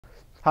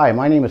Hi,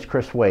 my name is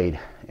Chris Wade,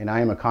 and I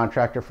am a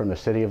contractor from the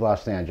city of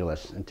Los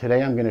Angeles. And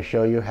today I'm going to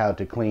show you how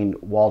to clean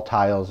wall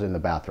tiles in the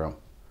bathroom.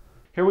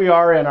 Here we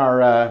are in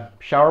our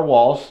shower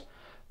walls.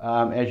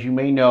 As you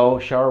may know,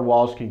 shower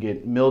walls can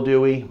get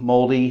mildewy,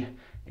 moldy,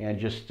 and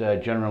just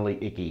generally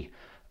icky.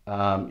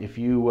 If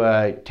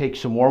you take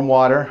some warm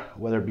water,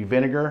 whether it be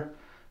vinegar,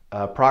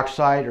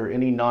 peroxide, or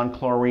any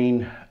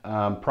non-chlorine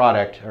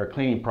product or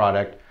cleaning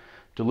product,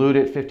 dilute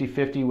it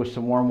 50-50 with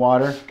some warm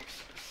water,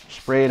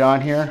 spray it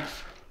on here.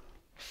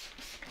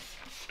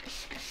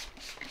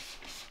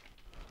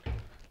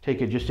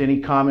 Take just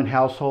any common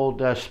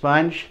household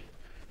sponge,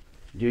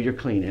 do your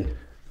cleaning.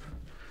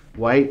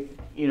 Wipe,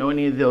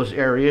 any of those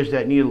areas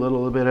that need a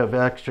little bit of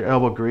extra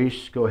elbow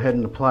grease, go ahead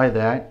and apply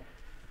that.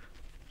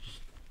 Just,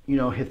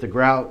 hit the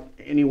grout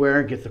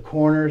anywhere, get the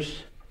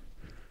corners,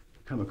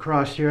 come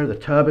across here, the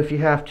tub if you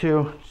have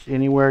to, just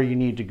anywhere you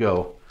need to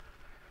go.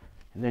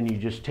 And then you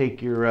just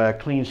take your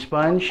clean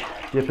sponge,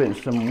 dip it in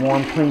some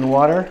warm, clean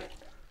water,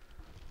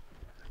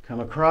 come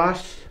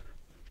across,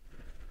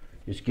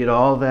 just get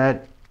all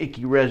that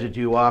icky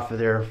residue off of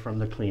there from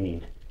the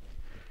cleaning.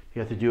 If you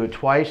have to do it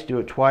twice, do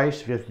it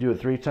twice. If you have to do it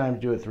 3 times,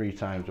 do it 3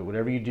 times. But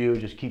whatever you do,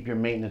 just keep your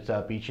maintenance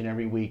up each and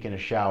every week in a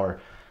shower.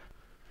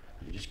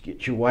 Just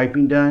get your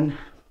wiping done.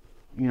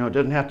 It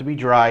doesn't have to be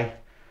dry.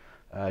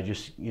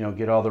 Just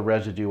get all the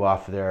residue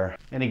off of there.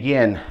 And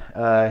again,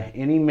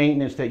 any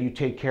maintenance that you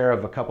take care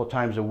of a couple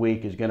times a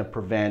week is going to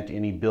prevent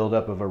any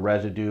buildup of a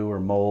residue or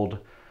mold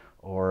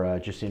or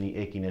just any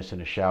ickiness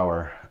in a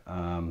shower.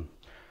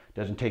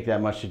 Doesn't take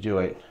that much to do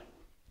it.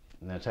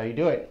 And that's how you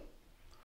do it.